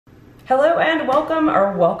Hello and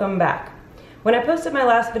welcome back. When I posted my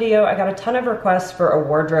last video, I got a ton of requests for a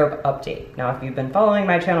wardrobe update. Now, if you've been following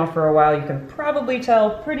my channel for a while, you can probably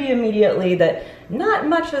tell pretty immediately that not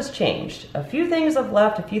much has changed. A few things have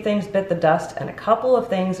left, a few things bit the dust, and a couple of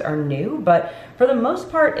things are new, but for the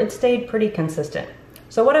most part, it stayed pretty consistent.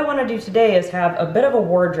 So what I want to do today is have a bit of a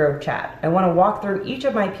wardrobe chat. I want to walk through each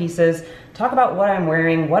of my pieces, talk about what I'm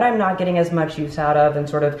wearing, what I'm not getting as much use out of, and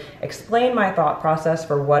sort of explain my thought process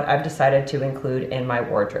for what I've decided to include in my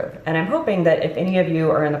wardrobe. And I'm hoping that if any of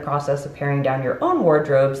you are in the process of paring down your own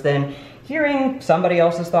wardrobes, then hearing somebody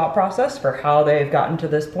else's thought process for how they've gotten to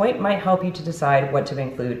this point might help you to decide what to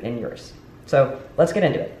include in yours. So let's get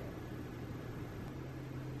into it.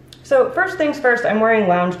 So first things first, I'm wearing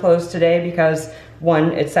lounge clothes today because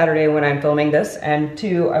one, it's Saturday when I'm filming this, and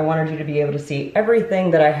two, I wanted you to be able to see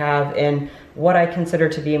everything that I have in what I consider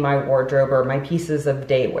to be my wardrobe or my pieces of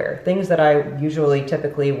day wear, things that I usually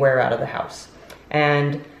typically wear out of the house.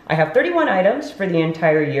 And I have 31 items for the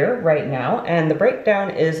entire year right now, and the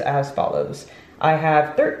breakdown is as follows. I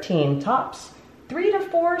have 13 tops, 3 to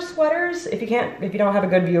 4 sweaters. If you don't have a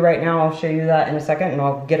good view right now, I'll show you that in a second, and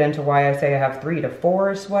I'll get into why I say I have 3 to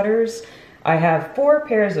 4 sweaters. I have 4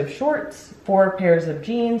 pairs of shorts, 4 pairs of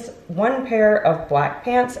jeans, 1 pair of black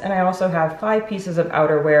pants, and I also have 5 pieces of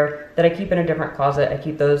outerwear that I keep in a different closet. I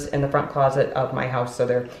keep those in the front closet of my house so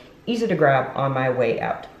they're easy to grab on my way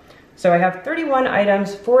out. So I have 31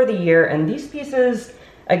 items for the year, and these pieces,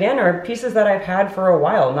 again, are pieces that I've had for a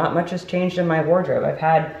while. Not much has changed in my wardrobe. I've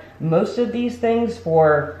had most of these things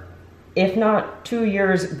for, if not 2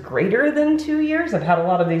 years, greater than 2 years. I've had a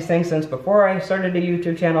lot of these things since before I started a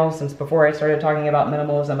YouTube channel, since before I started talking about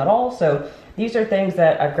minimalism at all. So these are things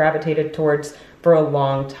that I've gravitated towards for a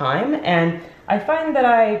long time. And I find that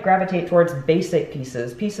I gravitate towards basic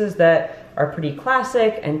pieces, pieces that are pretty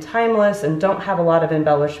classic and timeless and don't have a lot of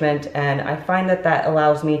embellishment. And I find that that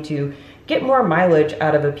allows me to get more mileage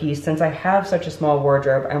out of a piece. Since I have such a small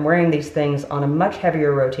wardrobe, I'm wearing these things on a much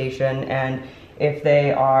heavier rotation, and if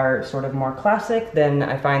they are sort of more classic, then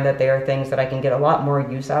I find that they are things that I can get a lot more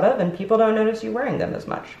use out of, and people don't notice you wearing them as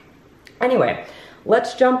much. Anyway,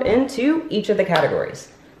 let's jump into each of the categories.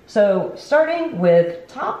 So starting with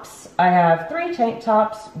tops, I have 3 tank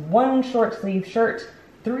tops, 1 short sleeve shirt,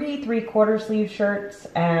 3 3/4 sleeve shirts,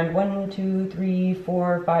 and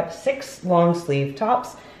 6 long sleeve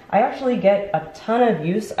tops. I actually get a ton of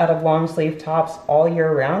use out of long sleeve tops all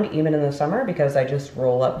year round, even in the summer, because I just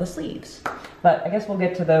roll up the sleeves. But I guess we'll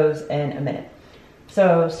get to those in a minute.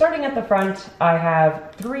 So starting at the front, I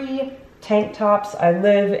have 3 tank tops. I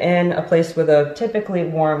live in a place with a typically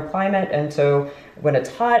warm climate, and so when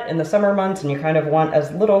it's hot in the summer months and you kind of want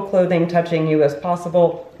as little clothing touching you as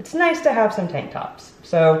possible, it's nice to have some tank tops.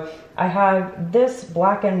 So I have this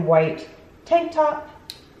black and white tank top.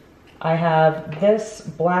 I have this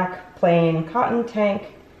black plain cotton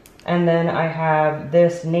tank, and then I have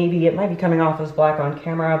this navy. It might be coming off as black on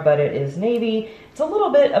camera, but it is navy. It's a little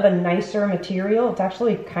bit of a nicer material. It's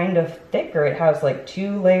actually kind of thicker. It has like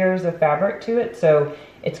 2 layers of fabric to it, so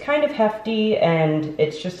it's kind of hefty, and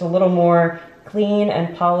it's just a little more clean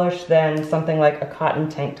and polished than something like a cotton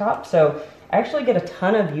tank top. So I actually get a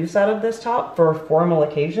ton of use out of this top for formal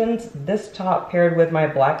occasions. This top paired with my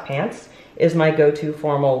black pants is my go-to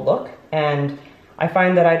formal look, and I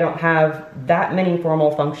find that I don't have that many formal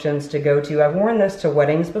functions to go to. I've worn this to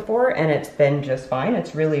weddings before, and it's been just fine.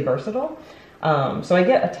 It's really versatile. So I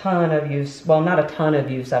get a ton of use, well, not a ton of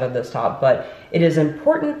use out of this top, but it is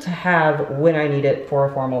important to have when I need it for a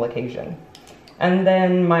formal occasion. And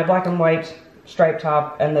then my black and white striped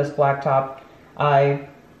top and this black top,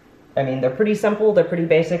 I mean, they're pretty simple, they're pretty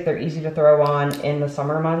basic, they're easy to throw on in the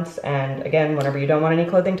summer months, and again, whenever you don't want any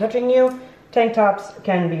clothing touching you, tank tops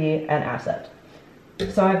can be an asset.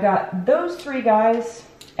 So I've got those 3 guys,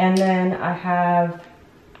 and then I have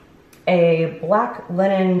a black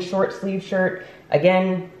linen short sleeve shirt.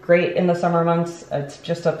 Again, great in the summer months. It's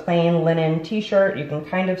just a plain linen t-shirt. You can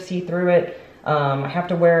kind of see through it. I have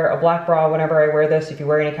to wear a black bra whenever I wear this. If you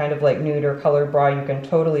wear any kind of like nude or colored bra, you can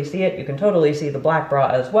totally see it. You can totally see the black bra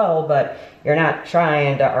as well, but you're not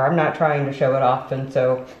trying to, or I'm not trying to show it off. And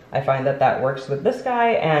so I find that that works with this guy,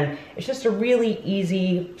 and it's just a really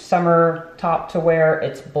easy summer top to wear.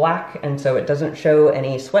 It's black, and so it doesn't show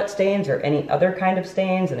any sweat stains or any other kind of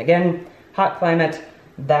stains. And again, hot climate,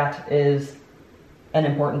 that is an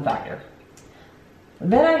important factor.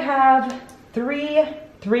 Then I have 3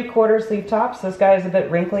 3/4 sleeve tops. This guy is a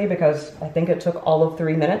bit wrinkly because I think it took all of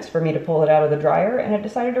 3 minutes for me to pull it out of the dryer, and it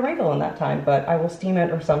decided to wrinkle in that time, but I will steam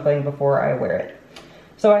it or something before I wear it.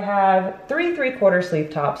 So I have 3 3/4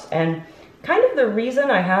 sleeve tops, and kind of the reason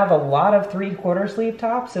I have a lot of 3/4 sleeve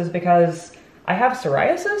tops is because I have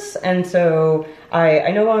psoriasis, and so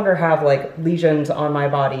I no longer have like lesions on my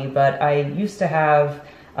body, but I used to have,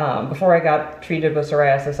 before I got treated with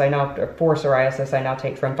psoriasis, for psoriasis, I now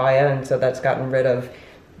take Tremfya, and so that's gotten rid of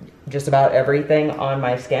just about everything on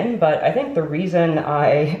my skin. But I think the reason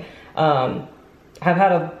I have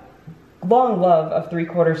had a long love of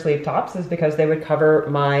 3/4 sleeve tops is because they would cover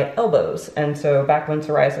my elbows. And so back when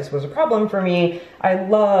psoriasis was a problem for me, I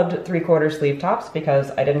loved 3/4 sleeve tops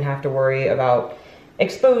because I didn't have to worry about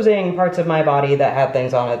exposing parts of my body that had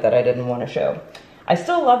things on it that I didn't want to show. I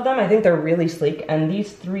still love them. I think they're really sleek, and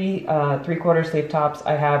these 3/4 sleeve tops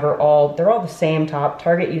I have they're all the same top.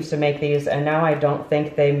 Target used to make these, and now I don't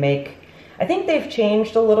think they make, I think they've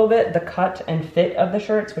changed a little bit the cut and fit of the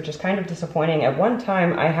shirts, which is kind of disappointing. At one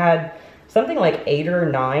time I had something like 8 or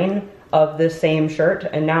 9 of this same shirt,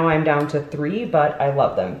 and now I'm down to 3, but I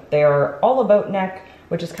love them. They are all a boat neck,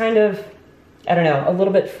 which is kind of, I don't know, a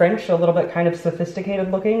little bit French, a little bit kind of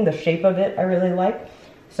sophisticated looking. The shape of it I really like.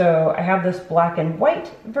 So I have this black and white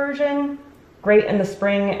version, great in the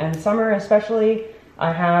spring and summer especially.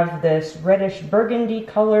 I have this reddish burgundy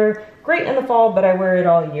color, great in the fall, but I wear it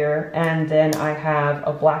all year. And then I have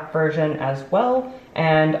a black version as well,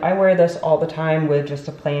 and I wear this all the time with just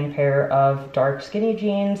a plain pair of dark skinny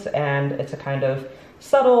jeans, and it's a kind of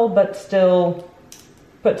subtle but still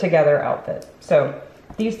put together outfit. So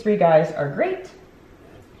these 3 guys are great.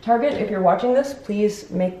 Target, if you're watching this, please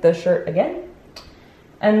make the shirt again.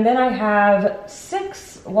 And then I have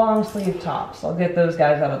 6 long sleeve tops. I'll get those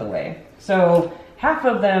guys out of the way. So half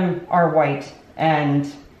of them are white, and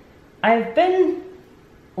I've been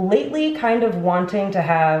lately kind of wanting to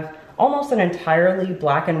have almost an entirely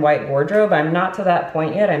black and white wardrobe. I'm not to that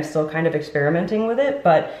point yet. I'm still kind of experimenting with it,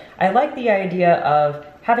 but I like the idea of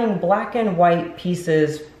having black and white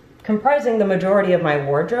pieces comprising the majority of my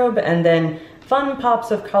wardrobe, and then fun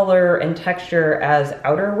pops of color and texture as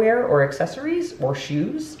outerwear or accessories or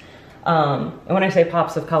shoes. And when I say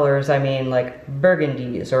pops of colors, I mean like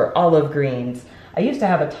burgundies or olive greens. I used to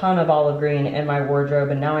have a ton of olive green in my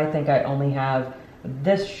wardrobe, and now I think I only have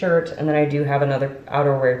this shirt, and then I do have another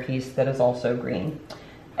outerwear piece that is also green.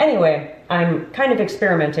 Anyway, I'm kind of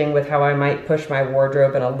experimenting with how I might push my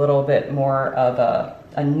wardrobe in a little bit more of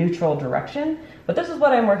a neutral direction, but this is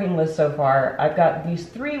what I'm working with so far. I've got these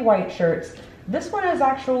 3 white shirts. This one is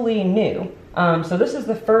actually new. So this is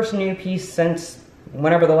the first new piece since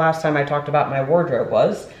whenever the last time I talked about my wardrobe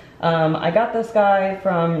was. I got this guy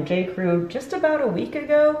from J. Crew just about a week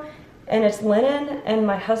ago, and it's linen, and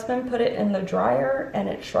my husband put it in the dryer and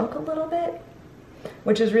it shrunk a little bit,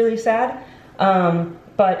 which is really sad.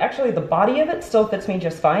 But actually the body of it still fits me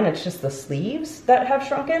just fine. It's just the sleeves that have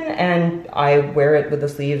shrunken, and I wear it with the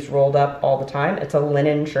sleeves rolled up all the time. It's a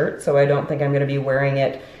linen shirt, so I don't think I'm gonna be wearing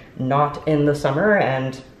it not in the summer,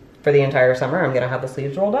 and for the entire summer I'm gonna have the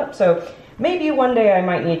sleeves rolled up. So maybe one day I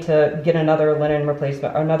might need to get another linen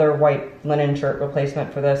replacement, another white linen shirt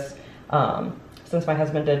replacement for this, since my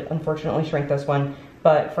husband did unfortunately shrink this one.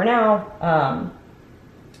 But for now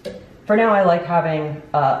I like having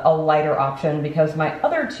a lighter option, because my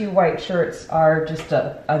other 2 white shirts are just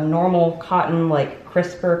a normal cotton, like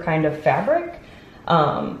crisper kind of fabric.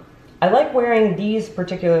 I like wearing these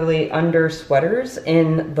particularly under sweaters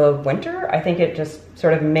in the winter. I think it just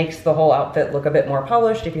sort of makes the whole outfit look a bit more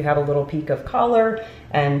polished if you have a little peak of collar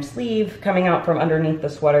and sleeve coming out from underneath the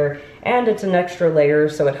sweater, and it's an extra layer,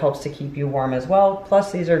 so it helps to keep you warm as well.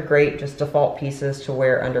 Plus these are great just default pieces to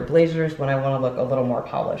wear under blazers when I want to look a little more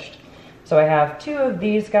polished. So I have 2 of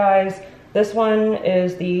these guys. This one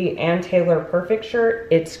is the Ann Taylor Perfect shirt.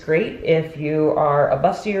 It's great if you are a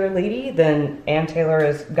bustier lady, then Ann Taylor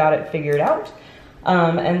has got it figured out.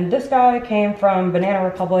 And this guy came from Banana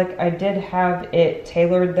Republic. I did have it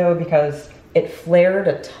tailored though, because it flared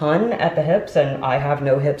a ton at the hips, and I have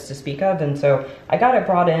no hips to speak of, and so I got it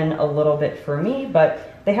brought in a little bit for me.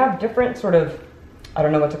 But they have different sort of, I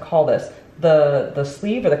don't know what to call this. The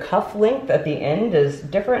sleeve or the cuff length at the end is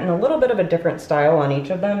different, and a little bit of a different style on each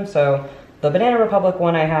of them. So the Banana Republic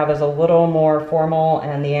one I have is a little more formal,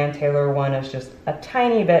 and the Ann Taylor one is just a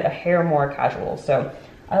tiny bit, a hair more casual. So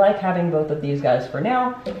I like having both of these guys for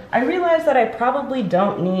now. I realize that I probably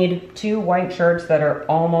don't need 2 white shirts that are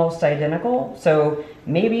almost identical, so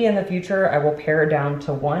maybe in the future I will pare down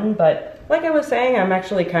to 1, but like I was saying, I'm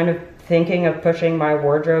actually kind of thinking of pushing my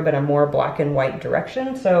wardrobe in a more black and white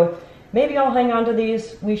direction, so maybe I'll hang on to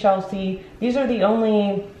these, we shall see. This is the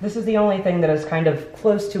only thing that is kind of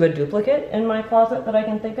close to a duplicate in my closet that I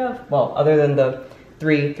can think of. Well, other than the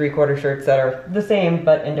 3 3/4 shirts that are the same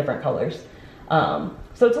but in different colors.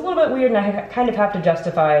 So it's a little bit weird, and I kind of have to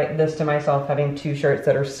justify this to myself, having two shirts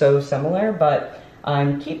that are so similar, but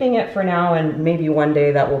I'm keeping it for now, and maybe one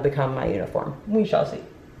day that will become my uniform. We shall see.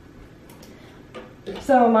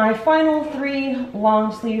 So my final 3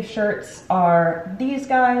 long sleeve shirts are these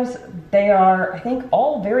guys. They are, I think,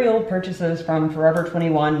 all very old purchases from Forever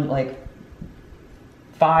 21, like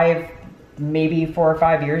 4 or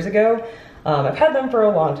 5 years ago. I've had them for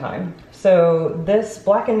a long time. So this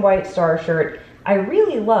black and white star shirt I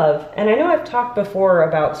really love, and I know I've talked before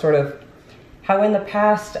about sort of how in the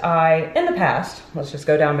past, let's just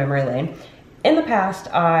go down memory lane. In the past,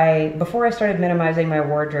 before I started minimizing my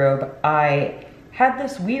wardrobe, I had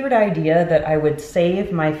this weird idea that I would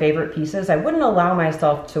save my favorite pieces. I wouldn't allow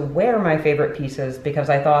myself to wear my favorite pieces because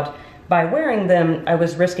I thought by wearing them, I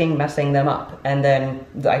was risking messing them up. And then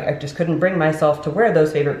I just couldn't bring myself to wear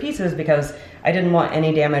those favorite pieces because I didn't want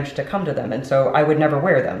any damage to come to them. And so I would never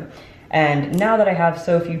wear them. And now that I have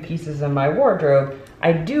so few pieces in my wardrobe,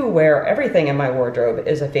 I do wear everything in my wardrobe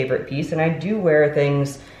is a favorite piece, and I do wear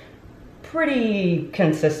things pretty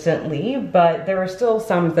consistently, but there are still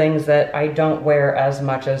some things that I don't wear as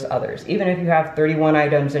much as others. Even if you have 31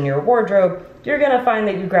 items in your wardrobe, you're gonna find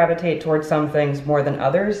that you gravitate towards some things more than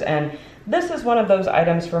others, and this is one of those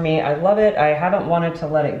items for me. I love it. I haven't wanted to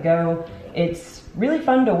let it go. It's really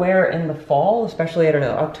fun to wear in the fall, especially, I don't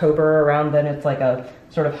know, October, around then. It's like a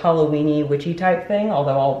sort of Halloween-y, witchy type thing,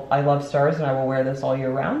 although I love stars and I will wear this all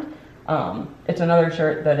year round. It's another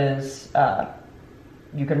shirt that is,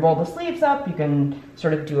 you can roll the sleeves up, you can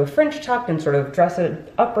sort of do a French tuck and sort of dress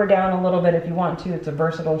it up or down a little bit if you want to. It's a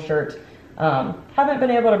versatile shirt. Haven't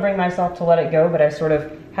been able to bring myself to let it go, but I sort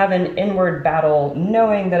of have an inward battle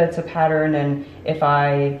knowing that it's a pattern, and if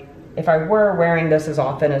I were wearing this as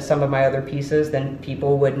often as some of my other pieces, then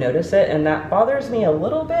people would notice it, and that bothers me a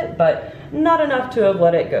little bit, but not enough to have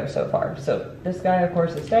let it go so far. So this guy, of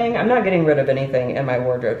course, is staying. I'm not getting rid of anything in my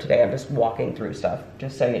wardrobe today. I'm just walking through stuff,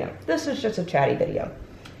 just so you know. This is just a chatty video.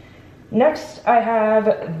 Next, I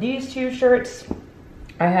have these 2 shirts.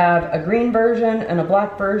 I have a green version and a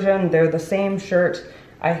black version. They're the same shirt.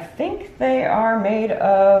 I think they are made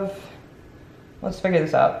of, let's figure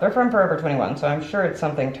this out. They're from Forever 21, so I'm sure it's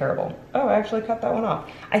something terrible. Oh, I actually cut that one off.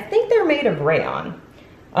 I think they're made of rayon,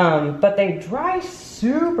 but they dry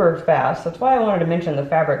super fast. That's why I wanted to mention the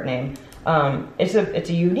fabric name. It's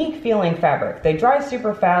a unique feeling fabric. They dry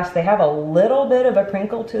super fast. They have a little bit of a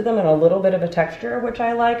crinkle to them and a little bit of a texture, which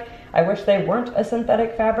I like. I wish they weren't a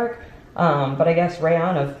synthetic fabric, but I guess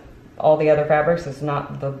rayon of all the other fabrics is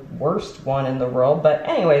not the worst one in the world. But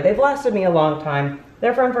anyway, they've lasted me a long time.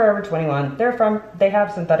 They're from Forever 21. They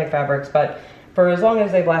have synthetic fabrics, but for as long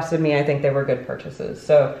as they've lasted me, I think they were good purchases.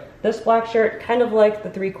 So this black shirt, kind of like the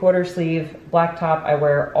 3/4 sleeve black top I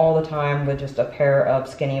wear all the time with just a pair of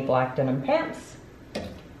skinny black denim pants.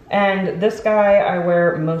 And this guy I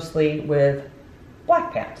wear mostly with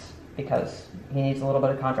black pants because he needs a little bit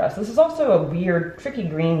of contrast. This is also a weird, tricky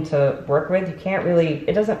green to work with. You can't really,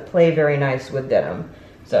 it doesn't play very nice with denim.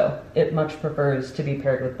 So it much prefers to be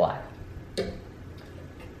paired with black.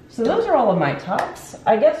 So those are all of my tops.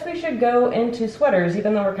 I guess we should go into sweaters,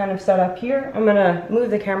 even though we're kind of set up here. I'm gonna move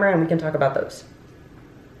the camera and we can talk about those.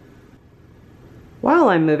 While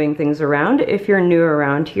I'm moving things around, if you're new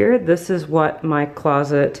around here, this is what my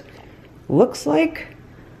closet looks like.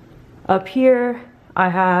 Up here, I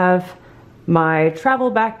have my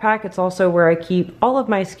travel backpack. It's also where I keep all of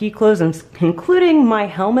my ski clothes, including my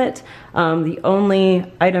helmet. The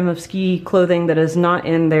only item of ski clothing that is not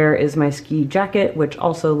in there is my ski jacket, which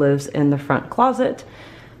also lives in the front closet.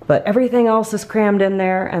 But everything else is crammed in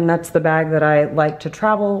there, and that's the bag that I like to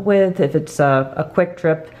travel with if it's a quick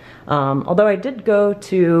trip. Although I did go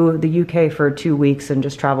to the UK for 2 weeks and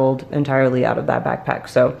just traveled entirely out of that backpack.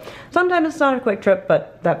 So sometimes it's not a quick trip,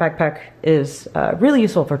 but that backpack is really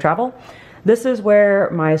useful for travel. This is where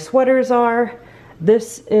my sweaters are.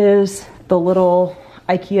 This is the little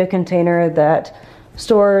IKEA container that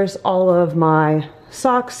stores all of my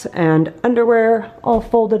socks and underwear all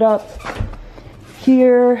folded up.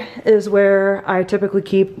 Here is where I typically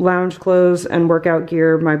keep lounge clothes and workout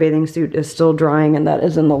gear. My bathing suit is still drying and that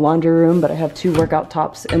is in the laundry room, but I have 2 workout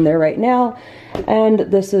tops in there right now. And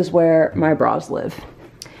this is where my bras live.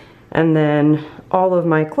 And then all of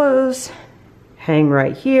my clothes hang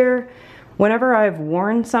right here. Whenever I've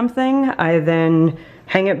worn something, I then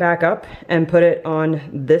hang it back up and put it on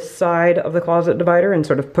this side of the closet divider and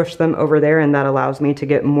sort of push them over there, and that allows me to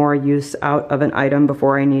get more use out of an item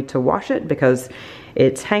before I need to wash it because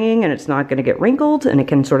it's hanging and it's not going to get wrinkled and it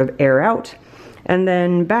can sort of air out. And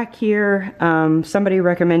then back here, somebody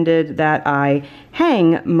recommended that I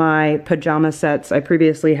hang my pajama sets. I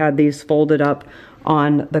previously had these folded up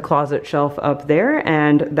on the closet shelf up there,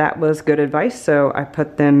 and that was good advice, so I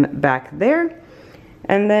put them back there.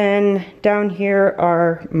 And then down here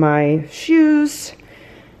are my shoes,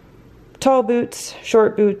 tall boots,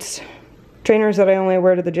 short boots, trainers that I only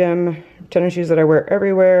wear to the gym, tennis shoes that I wear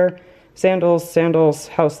everywhere, sandals,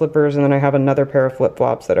 house slippers, and then I have another pair of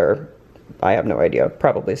flip-flops that are, I have no idea,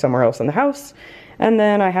 probably somewhere else in the house. And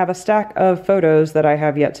then I have a stack of photos that I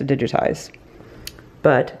have yet to digitize.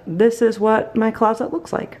 But this is what my closet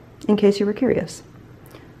looks like, in case you were curious.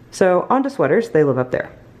 So on to sweaters, they live up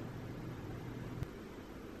there.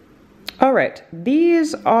 All right,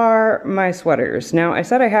 these are my sweaters. Now I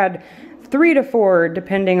said I had 3 to 4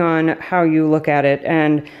 depending on how you look at it,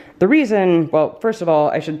 and the reason, well, first of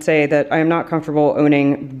all, I should say that I am not comfortable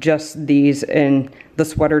owning just these in the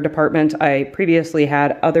sweater department. I previously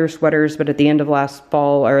had other sweaters, but at the end of last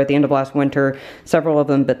fall, or at the end of last winter, several of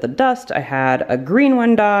them bit the dust. I had a green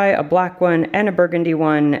one die, a black one, and a burgundy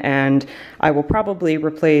one, and I will probably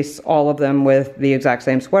replace all of them with the exact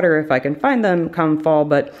same sweater if I can find them come fall,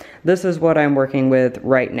 but this is what I'm working with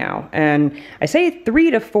right now. And I say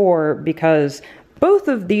 3 to 4 because both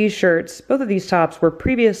of these shirts, both of these tops were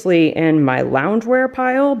previously in my loungewear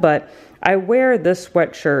pile, but I wear this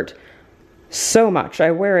sweatshirt so much.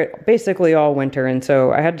 I wear it basically all winter, and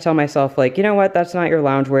so I had to tell myself, like, you know what, that's not your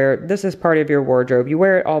loungewear. This is part of your wardrobe. You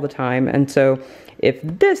wear it all the time, and so if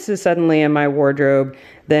this is suddenly in my wardrobe,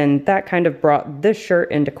 then that kind of brought this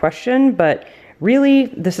shirt into question, but really,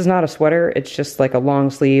 this is not a sweater, it's just like a long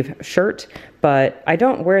sleeve shirt, but I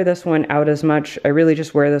don't wear this one out as much. I really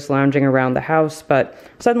just wear this lounging around the house, but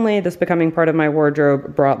suddenly this becoming part of my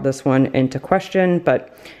wardrobe brought this one into question.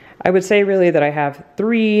 But I would say really that I have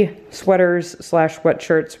 3 sweaters slash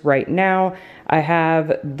sweatshirts right now. I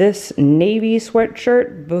have this navy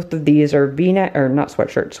sweatshirt. Both of these are V-neck, or not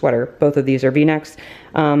sweatshirt, sweater. Both of these are V-necks.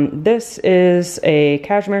 This is a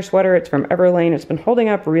cashmere sweater. It's from Everlane. It's been holding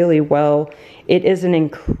up really well. It is an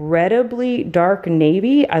incredibly dark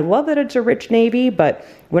navy. I love that it's a rich navy, but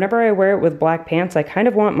whenever I wear it with black pants, I kind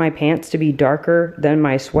of want my pants to be darker than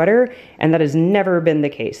my sweater, and that has never been the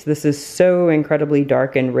case. This is so incredibly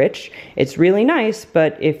dark and rich. It's really nice,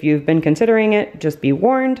 but if you've been considering it, just be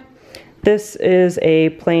warned. This is a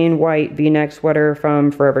plain white V-neck sweater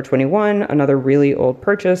from Forever 21, another really old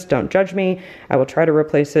purchase. Don't judge me. I will try to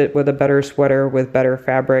replace it with a better sweater with better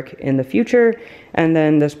fabric in the future. And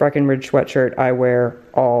then this Breckenridge sweatshirt I wear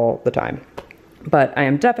all the time. But I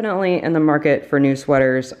am definitely in the market for new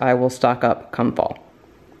sweaters. I will stock up come fall.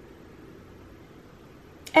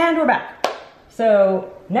 And we're back.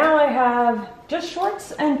 So now I have just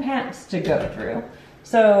shorts and pants to go through.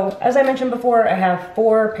 So, as I mentioned before, I have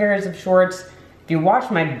 4 pairs of shorts. If you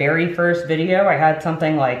watched my very first video, I had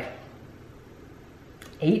something like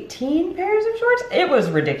 18 pairs of shorts. It was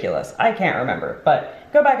ridiculous. I can't remember,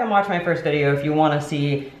 but go back and watch my first video if you want to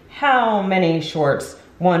see how many shorts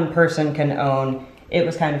one person can own. It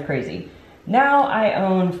was kind of crazy. Now I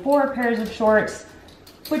own 4 pairs of shorts,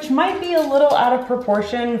 which might be a little out of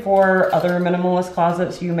proportion for other minimalist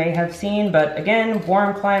closets you may have seen, but again,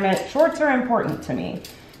 warm climate, shorts are important to me.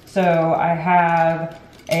 So I have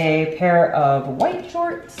a pair of white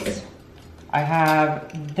shorts. I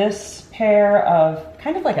have this pair of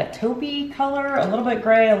kind of like a taupey color, a little bit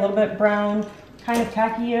gray, a little bit brown, kind of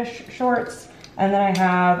khaki-ish shorts. And then I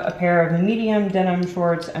have a pair of medium denim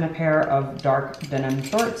shorts and a pair of dark denim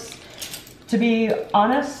shorts. To be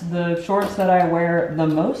honest, the shorts that I wear the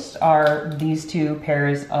most are these 2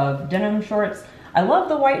 pairs of denim shorts. I love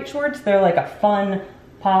the white shorts. They're like a fun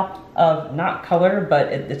pop of, not color, but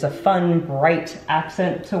it's a fun, bright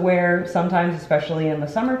accent to wear sometimes, especially in the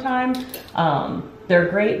summertime. They're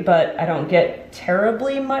great, but I don't get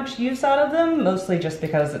terribly much use out of them, mostly just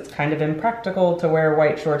because it's kind of impractical to wear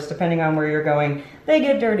white shorts depending on where you're going. They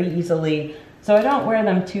get dirty easily, so I don't wear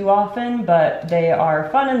them too often, but they are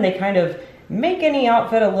fun and they kind of make any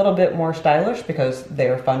outfit a little bit more stylish because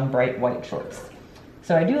they're fun, bright white shorts.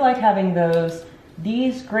 So I do like having those.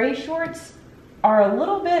 These gray shorts are a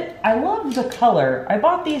little bit, I love the color. I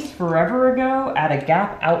bought these forever ago at a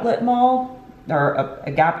Gap outlet mall, or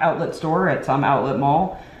a Gap outlet store at some outlet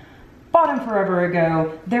mall. Bought them forever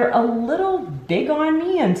ago. They're a little big on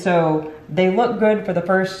me, and so they look good for the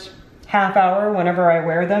first half hour whenever I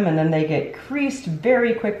wear them, and then they get creased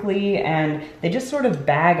very quickly and they just sort of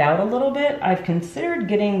bag out a little bit. I've considered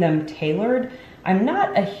getting them tailored. I'm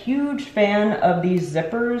not a huge fan of these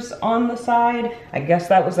zippers on the side. I guess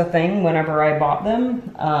that was a thing whenever I bought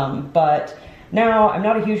them, but Now, I'm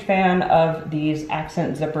not a huge fan of these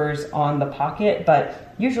accent zippers on the pocket,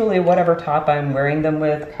 but usually whatever top I'm wearing them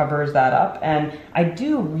with covers that up. And I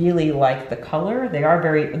do really like the color.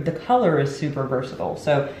 The color is super versatile.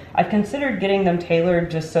 So I've considered getting them tailored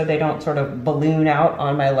just so they don't sort of balloon out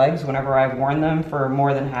on my legs whenever I've worn them for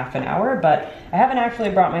more than half an hour, but I haven't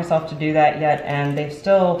actually brought myself to do that yet, and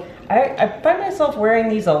I find myself wearing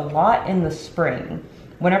these a lot in the spring.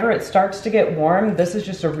 Whenever it starts to get warm, this is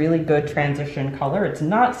just a really good transition color. It's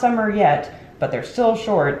not summer yet, but they're still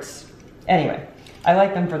shorts. Anyway, I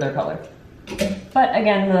like them for their color. But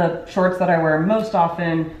again, the shorts that I wear most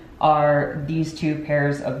often are these two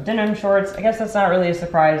pairs of denim shorts. I guess that's not really a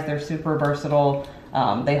surprise. They're super versatile.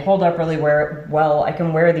 They hold up really well. I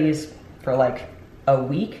can wear these for like a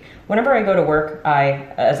week. Whenever I go to work,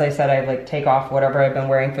 as I said, I like take off whatever I've been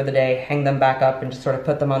wearing for the day, hang them back up, and just sort of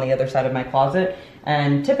put them on the other side of my closet.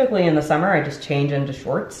 And typically in the summer, I just change into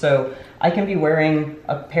shorts. So I can be wearing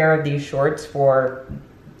a pair of these shorts for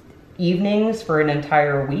evenings for an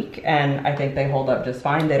entire week, and I think they hold up just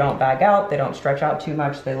fine. They don't bag out, they don't stretch out too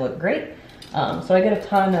much, they look great. So I get a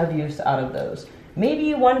ton of use out of those.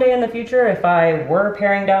 Maybe one day in the future, if I were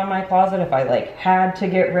paring down my closet, if I like had to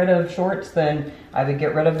get rid of shorts, then I would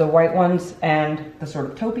get rid of the white ones and the sort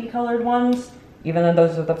of taupey colored ones, even though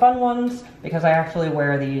those are the fun ones, because I actually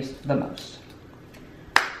wear these the most.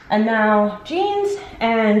 And now jeans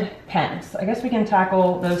and pants. I guess we can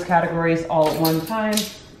tackle those categories all at one time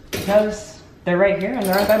because they're right here and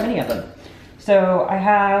there aren't that many of them. So I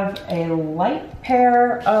have a light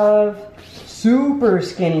pair of super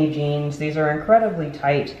skinny jeans. These are incredibly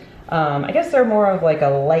tight. I guess they're more of like a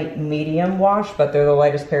light medium wash, but they're the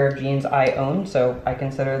lightest pair of jeans I own, so I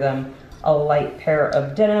consider them a light pair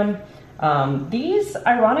of denim. These,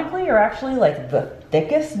 ironically, are actually like the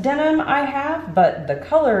thickest denim I have, but the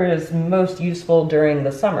color is most useful during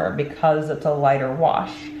the summer because it's a lighter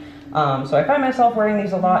wash. So I find myself wearing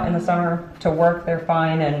these a lot in the summer. To work, they're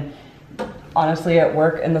fine, and honestly, at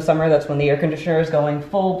work in the summer, that's when the air conditioner is going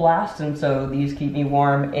full blast, and so these keep me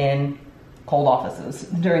warm in cold offices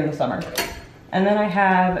during the summer. And then I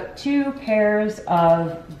have two pairs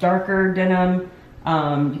of darker denim.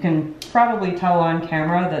 You can probably tell on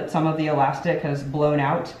camera that some of the elastic has blown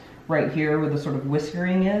out right here where the sort of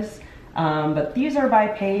whiskering is. But these are by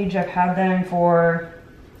Paige. I've had them for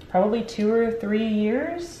probably 2 or 3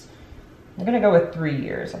 years. I'm gonna go with 3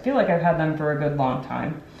 years. I feel like I've had them for a good long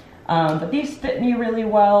time. But these fit me really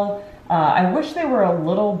well. I wish they were a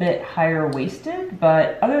little bit higher waisted,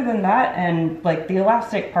 but other than that, and like the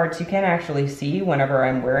elastic parts you can't actually see whenever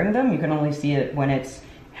I'm wearing them. You can only see it when it's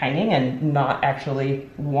hanging and not actually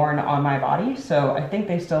worn on my body. So I think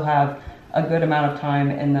they still have a good amount of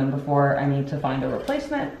time in them before I need to find a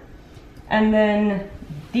replacement. And then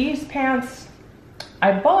these pants,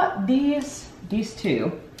 I bought these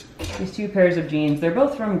two pairs of jeans. They're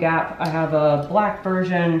both from Gap. I have a black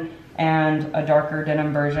version and a darker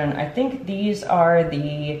denim version. I think these are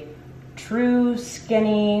the True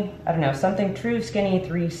Skinny, I don't know, something True Skinny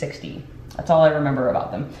 360. That's all I remember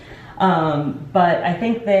about them. But I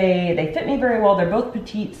think they fit me very well. They're both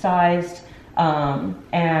petite sized,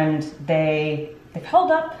 and they've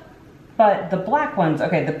held up, but the black ones,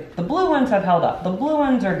 okay, the blue ones have held up. The blue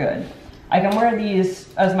ones are good. I can wear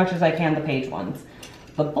these as much as I can the Paige ones.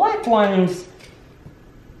 The black ones,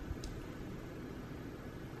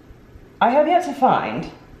 I have yet to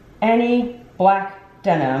find any black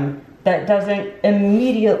denim that doesn't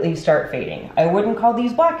immediately start fading. I wouldn't call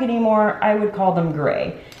these black anymore, I would call them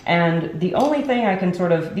gray. And the only thing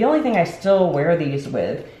I still wear these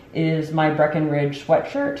with is my Breckenridge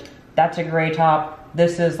sweatshirt. That's a gray top.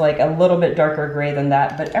 This is like a little bit darker gray than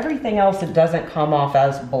that, but everything else, it doesn't come off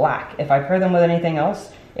as black. If I pair them with anything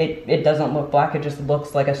else, it doesn't look black, it just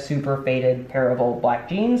looks like a super faded pair of old black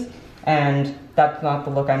jeans. And that's not the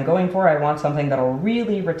look I'm going for. I want something that'll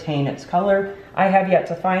really retain its color. I have yet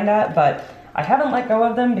to find that, but I haven't let go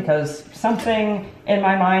of them because something in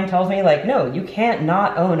my mind tells me like, no, you can't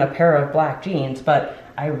not own a pair of black jeans, but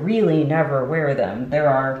I really never wear them.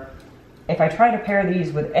 If I try to pair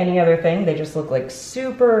these with any other thing, they just look like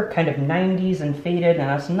super kind of 90s and faded, and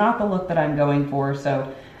that's not the look that I'm going for.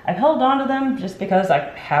 So I've held on to them just because I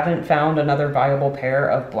haven't found another viable pair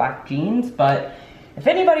of black jeans. But if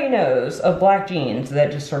anybody knows of black jeans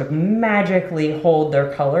that just sort of magically hold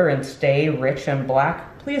their color and stay rich and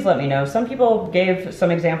black, please let me know. Some people gave some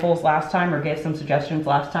examples last time or gave some suggestions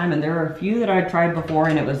last time, and there are a few that I tried before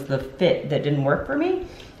and it was the fit that didn't work for me.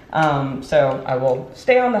 So I will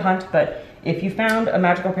stay on the hunt, but if you found a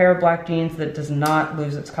magical pair of black jeans that does not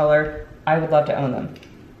lose its color, I would love to own them.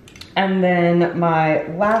 And then my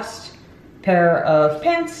last pair of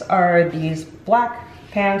pants are these black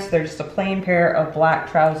pants. They're just a plain pair of black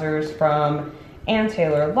trousers from Ann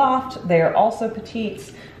Taylor Loft. They are also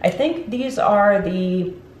petites. I think these are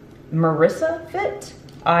the Marissa fit.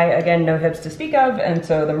 I, again, no hips to speak of, and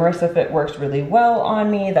so the Marissa fit works really well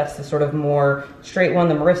on me. That's the sort of more straight one.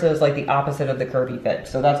 The Marissa is like the opposite of the curvy fit,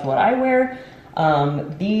 so that's what I wear.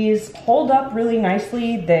 These hold up really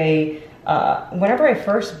nicely. They, whenever I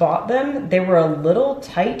first bought them, they were a little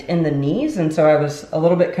tight in the knees, and so I was a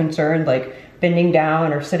little bit concerned, like bending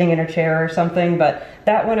down or sitting in a chair or something, but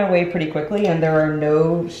that went away pretty quickly, and there are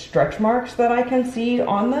no stretch marks that I can see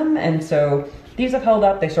on them, and so these have held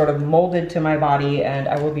up. They sort of molded to my body, and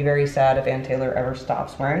I will be very sad if Ann Taylor ever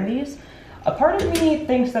stops wearing these. A part of me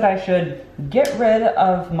thinks that I should get rid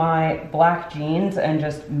of my black jeans and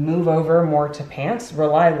just move over more to pants,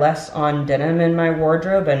 rely less on denim in my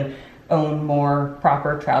wardrobe, and own more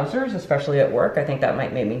proper trousers, especially at work. I think that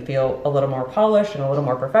might make me feel a little more polished and a little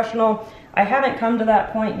more professional. I haven't come to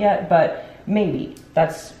that point yet, but maybe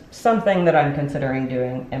that's something that I'm considering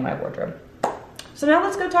doing in my wardrobe. So now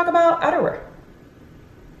let's go talk about outerwear.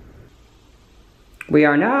 We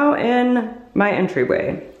are now in my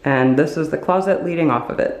entryway, and this is the closet leading off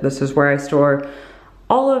of it. This is where I store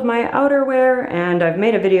all of my outerwear, and I've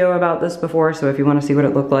made a video about this before, so if you want to see what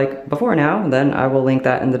it looked like before now, then I will link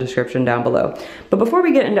that in the description down below. But before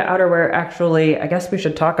we get into outerwear, actually, I guess we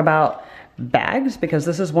should talk about bags, because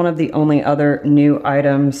this is one of the only other new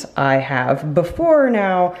items I have. Before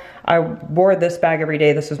now, I wore this bag every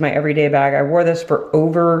day. This was my everyday bag. I wore this for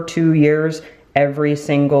over 2 years. Every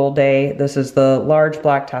single day. This is the large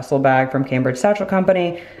black tassel bag from Cambridge Satchel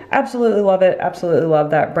Company. Absolutely love it. Absolutely love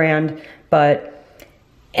that brand. But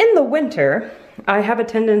in the winter, I have a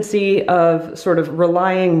tendency of sort of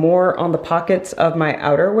relying more on the pockets of my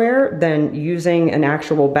outerwear than using an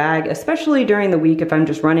actual bag, especially during the week. If I'm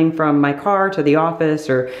just running from my car to the office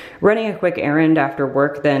or running a quick errand after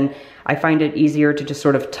work, then I find it easier to just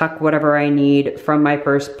sort of tuck whatever I need from my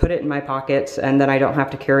purse, put it in my pockets, and then I don't have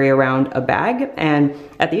to carry around a bag. And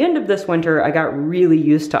at the end of this winter, I got really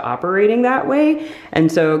used to operating that way.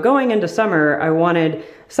 And so going into summer, I wanted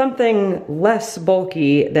something less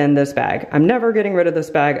bulky than this bag. I'm never getting rid of this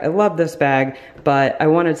bag. I love this bag, but I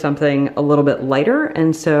wanted something a little bit lighter.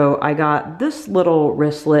 And so I got this little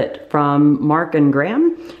wristlet from Mark and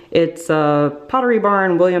Graham. It's a Pottery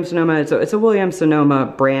Barn, Williams-Sonoma. It's a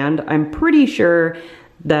Williams-Sonoma brand. I'm pretty sure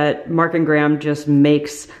that Mark and Graham just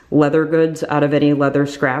makes leather goods out of any leather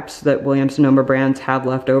scraps that Williams-Sonoma brands have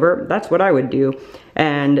left over. That's what I would do.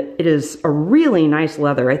 And it is a really nice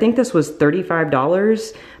leather. I think this was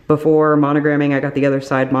 $35 before monogramming. I got the other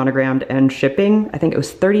side monogrammed and shipping. I think it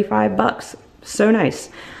was 35 bucks. So nice.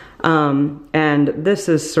 And this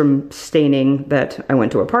is some staining that I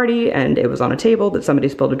went to a party and it was on a table that somebody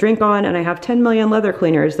spilled a drink on, and I have 10 million leather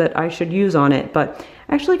cleaners that I should use on it, but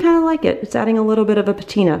I actually kind of like it. It's adding a little bit of a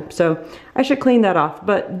patina, so I should clean that off.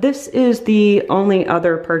 But this is the only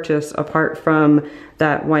other purchase apart from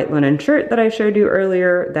that white linen shirt that I showed you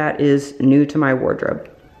earlier that is new to my wardrobe.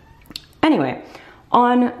 Anyway,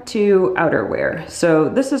 on to outerwear. So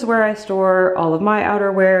this is where I store all of my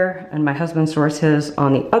outerwear, and my husband stores his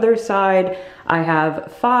on the other side. I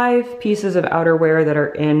have 5 pieces of outerwear that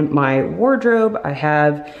are in my wardrobe. I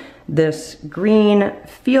have this green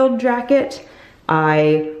field jacket.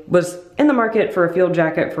 I was in the market for a field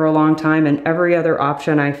jacket for a long time, and every other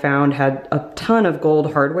option I found had a ton of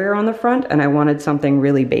gold hardware on the front, and I wanted something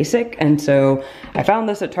really basic. And so I found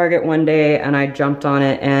this at Target one day and I jumped on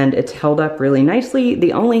it, and it's held up really nicely.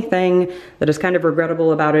 The only thing that is kind of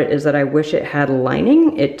regrettable about it is that I wish it had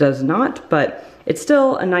lining. It does not, but it's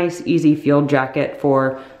still a nice, easy field jacket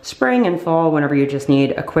for spring and fall whenever you just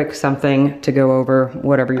need a quick something to go over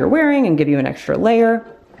whatever you're wearing and give you an extra layer.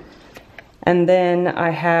 And then I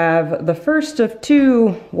have the first of 2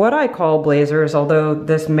 what I call blazers, although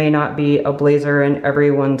this may not be a blazer in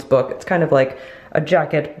everyone's book. It's kind of like a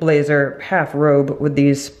jacket blazer half robe with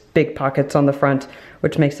these big pockets on the front,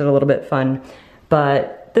 which makes it a little bit fun.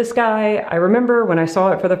 But this guy, I remember when I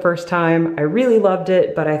saw it for the first time, I really loved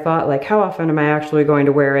it, but I thought, like, how often am I actually going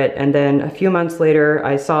to wear it? And then a few months later,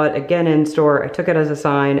 I saw it again in store. I took it as a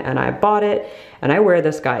sign and I bought it, and I wear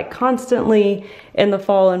this guy constantly in the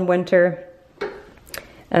fall and winter.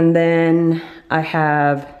 And then I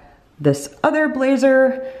have this other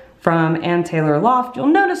blazer from Ann Taylor Loft. You'll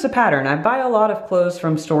notice a pattern. I buy a lot of clothes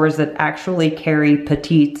from stores that actually carry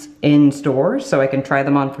petites in stores, so I can try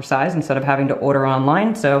them on for size instead of having to order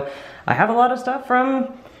online. So I have a lot of stuff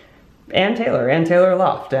from Ann Taylor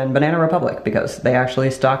Loft, and Banana Republic, because they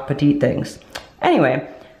actually stock petite things. Anyway,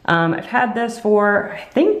 I've had this for, I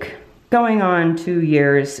think, going on 2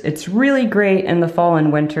 years. It's really great in the fall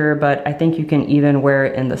and winter, but I think you can even wear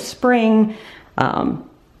it in the spring. You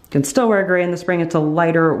can still wear gray in the spring. It's a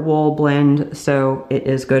lighter wool blend, so it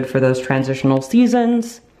is good for those transitional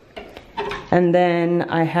seasons. And then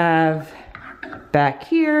I have back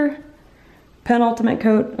here, penultimate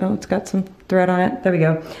coat. Oh, it's got some thread on it. There we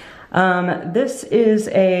go. This is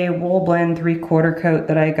a wool blend 3/4 coat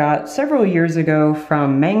that I got several years ago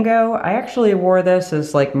from Mango. I actually wore this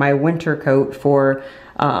as like my winter coat for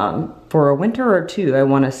a winter or two, I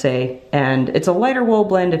want to say. And it's a lighter wool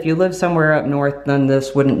blend. If you live somewhere up north, then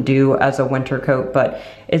this wouldn't do as a winter coat, but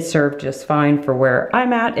it served just fine for where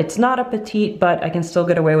I'm at. It's not a petite, but I can still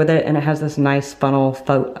get away with it. And it has this nice funnel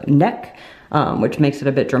neck, which makes it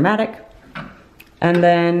a bit dramatic. And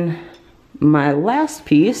then my last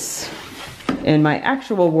piece in my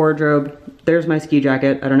actual wardrobe, there's my ski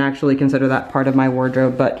jacket. I don't actually consider that part of my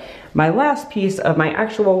wardrobe, but my last piece of my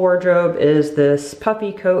actual wardrobe is this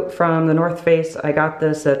puffy coat from the North Face. I got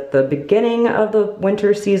this at the beginning of the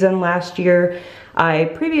winter season last year.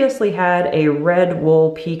 I previously had a red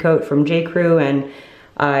wool pea coat from J. Crew, and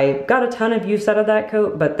I got a ton of use out of that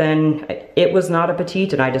coat, but then it was not a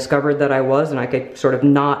petite, and I discovered that I was, and I could sort of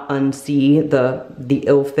not unsee the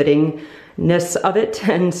ill-fittingness of it,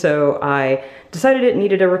 and so I decided it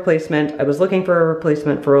needed a replacement. I was looking for a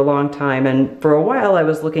replacement for a long time, and for a while I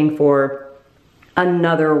was looking for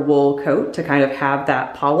another wool coat to kind of have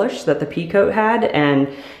that polish that the pea coat had, and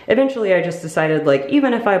eventually I just decided, like,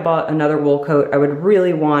 even if I bought another wool coat, I would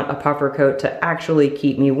really want a puffer coat to actually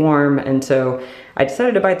keep me warm, and so I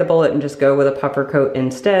decided to bite the bullet and just go with a puffer coat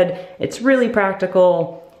instead. It's really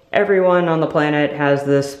practical. Everyone on the planet has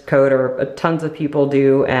this coat, or tons of people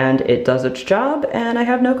do, and it does its job, and I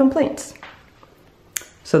have no complaints.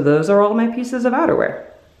 So those are all my pieces of outerwear.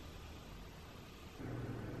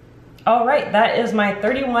 All right, that is my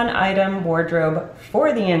 31 item wardrobe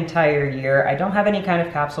for the entire year. I don't have any kind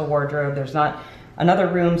of capsule wardrobe. There's not another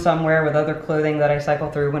room somewhere with other clothing that I cycle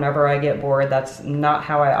through whenever I get bored. That's not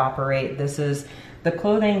how I operate. This is the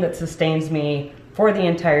clothing that sustains me for the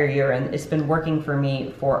entire year, and it's been working for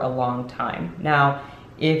me for a long time. Now,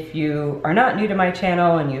 if you are not new to my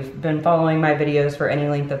channel and you've been following my videos for any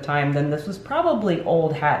length of time, then this was probably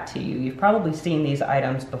old hat to you. You've probably seen these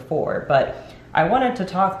items before, but I wanted to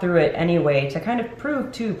talk through it anyway to kind of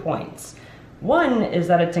prove 2 points. One is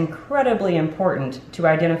that it's incredibly important to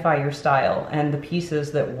identify your style and the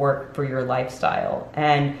pieces that work for your lifestyle.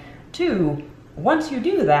 And 2, once you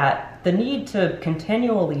do that, the need to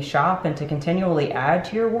continually shop and to continually add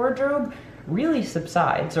to your wardrobe really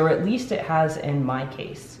subsides, or at least it has in my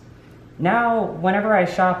case. Now, whenever I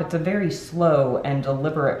shop, it's a very slow and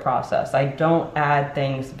deliberate process. I don't add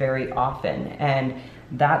things very often, and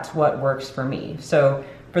that's what works for me. So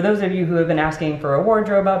for those of you who have been asking for a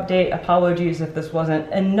wardrobe update, apologies if this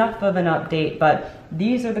wasn't enough of an update, but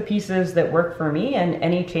these are the pieces that work for me, and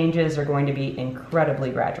any changes are going to be incredibly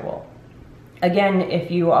gradual. Again,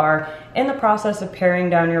 if you are in the process of paring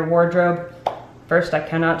down your wardrobe, first, I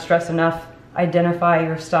cannot stress enough, identify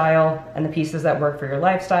your style and the pieces that work for your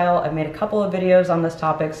lifestyle. I've made a couple of videos on this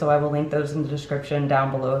topic, so I will link those in the description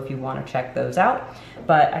down below if you want to check those out.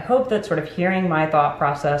 But I hope that sort of hearing my thought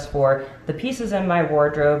process for the pieces in my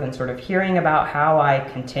wardrobe and sort of hearing about how I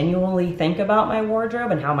continually think about my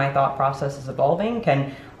wardrobe and how my thought process is evolving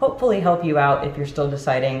can hopefully help you out if you're still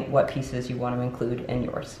deciding what pieces you want to include in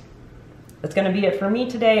yours. That's going to be it for me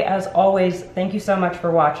today. As always, thank you so much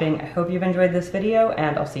for watching. I hope you've enjoyed this video,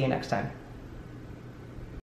 and I'll see you next time.